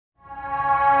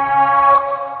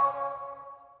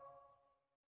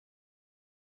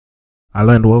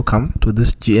Hello and welcome to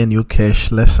this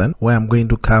Gnucash lesson where I'm going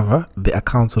to cover the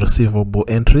accounts receivable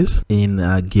entries in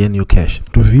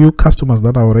Gnucash. To view customers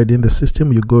that are already in the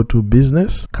system, you go to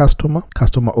business, customer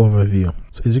overview.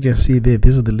 So as you can see there,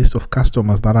 this is the list of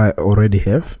customers that I already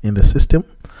have in the system.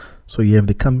 So you have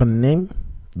the company name,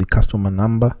 the customer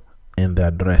number, and the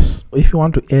address. If you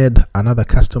want to add another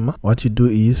customer, what you do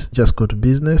is just go to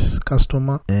business,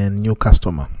 customer, and new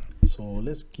customer. So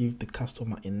let's give the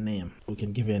customer a name. We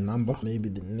can give a number. Maybe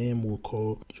the name we'll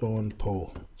call John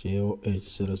Paul.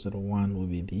 JOH001 will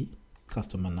be the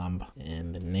customer number,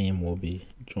 and the name will be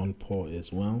John Paul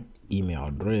as well. Email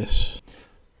address.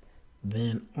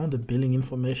 Then on the billing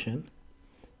information,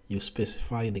 you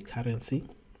specify the currency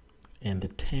and the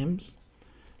terms.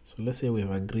 So let's say we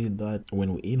have agreed that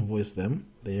when we invoice them,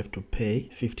 they have to pay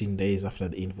 15 days after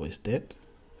the invoice date.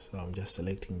 So I'm just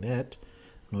selecting that.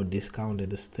 No discount at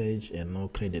this stage and no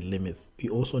credit limits. We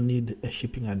also need a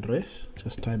shipping address.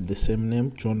 Just type the same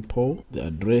name, John Paul, the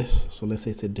address. So let's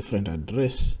say it's a different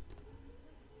address.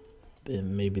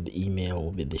 Then maybe the email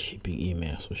will be the shipping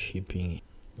email. So shipping.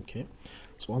 Okay.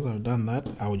 So once I've done that,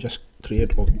 I will just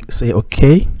say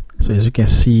okay. So as you can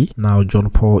see, now John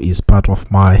Paul is part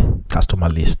of my customer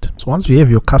list. So once you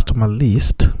have your customer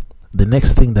list, the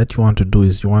next thing that you want to do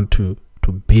is you want to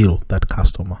bill that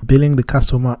customer. Billing the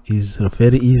customer is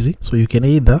very easy. So you can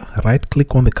either right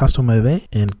click on the customer there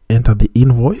and enter the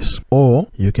invoice, or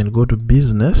you can go to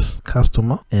business,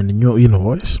 customer, and new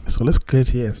invoice. So let's create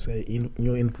here and say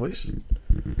new invoice.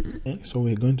 Okay, so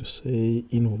we're going to say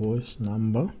invoice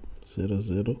number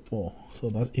 004. So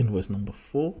that's invoice number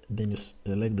 4. Then you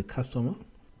select the customer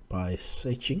by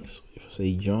searching. So if you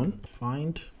say John,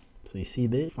 find. So you see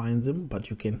there, finds him, but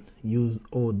you can use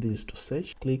all these to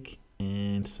search. Click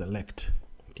and select.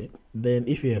 Okay, then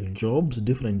if you have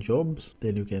different jobs,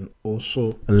 then you can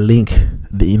also link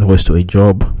the invoice to a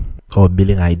job or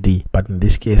billing ID, but in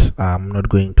this case I'm not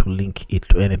going to link it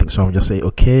to anything, so I'll just say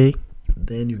okay.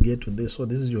 Then you get to this. So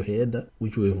this is your header,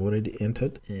 which we have already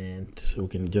entered, and we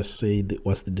can just say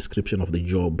what's the description of the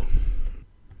job.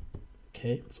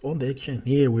 Okay, so on the action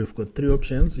here we've got 3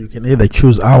 options. You can either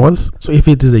choose hours. So if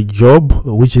it is a job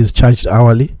which is charged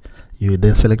hourly, you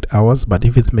then select hours, but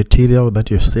if it's material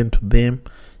that you've sent to them,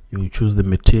 you choose the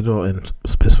material and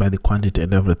specify the quantity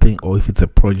and everything, or if it's a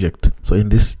project. So in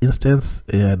this instance,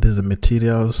 these are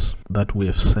materials that we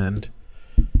have sent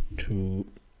to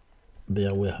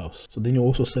their warehouse. So then you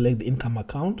also select the income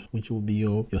account, which will be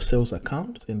your sales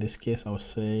account. So in this case, I would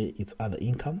say it's other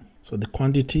income. So the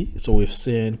quantity, so we've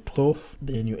sent 12,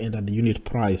 then you enter the unit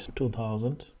price,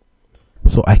 2000.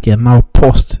 So I can now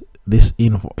post this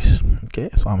invoice.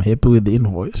 Okay, so I'm happy with the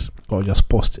invoice, so I'll just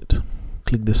post it.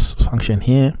 Click this function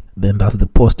here, then that's the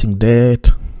posting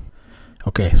date.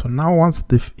 Okay, so now once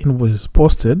the invoice is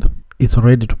posted, it's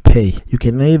ready to pay. You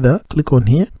can either click on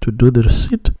here to do the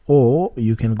receipt, or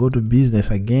you can go to business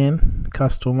again,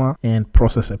 customer, and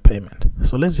process a payment.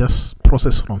 So let's just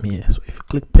process from here. So if you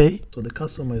click pay, so the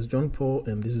customer is John Paul,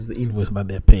 and this is the invoice that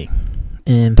they're paying,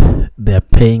 and they're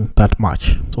paying that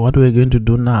much. So what we're going to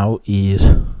do now is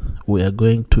we are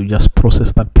going to just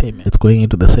process that payment. It's going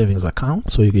into the savings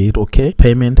account, so you can hit okay.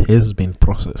 Payment has been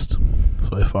processed.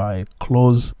 So if I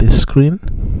close this screen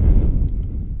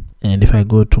and if I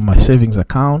go to my savings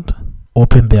account,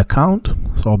 open the account,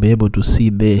 so I'll be able to see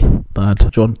there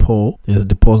that John Paul has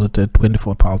deposited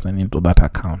 24,000 into that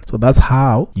account. So that's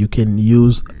how you can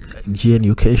use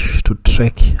Gnucash to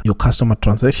track your customer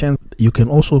transactions. You can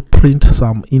also print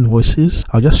some invoices.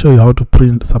 I'll just show you how to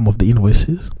print some of the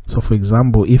invoices. So for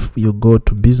example, if you go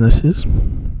to businesses,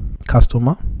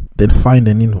 customer, then find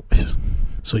an invoice.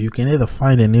 So you can either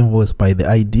find an invoice by the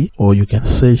ID, or you can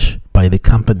search by the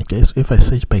company. Okay, so if I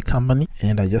search by company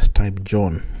and I just type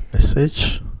John, I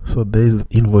search, so there's the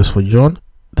invoice for John.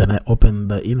 Then I open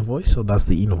the invoice, so that's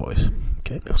the invoice.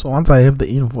 Okay, so once I have the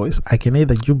invoice, I can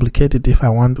either duplicate it if I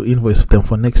want to invoice them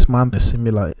for next month, a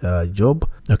similar job.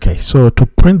 Okay, so to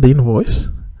print the invoice,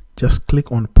 just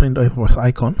click on print invoice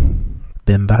icon,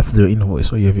 then that's the invoice.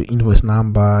 So you have your invoice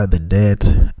number, the date,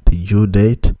 the due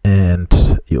date, and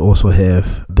you also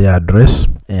have the address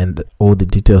and all the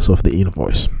details of the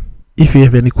invoice. If you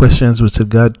have any questions with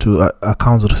regard to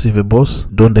accounts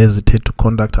receivables, don't hesitate to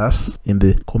contact us in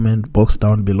the comment box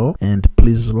down below, and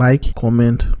please like,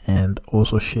 comment, and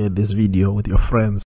also share this video with your friends.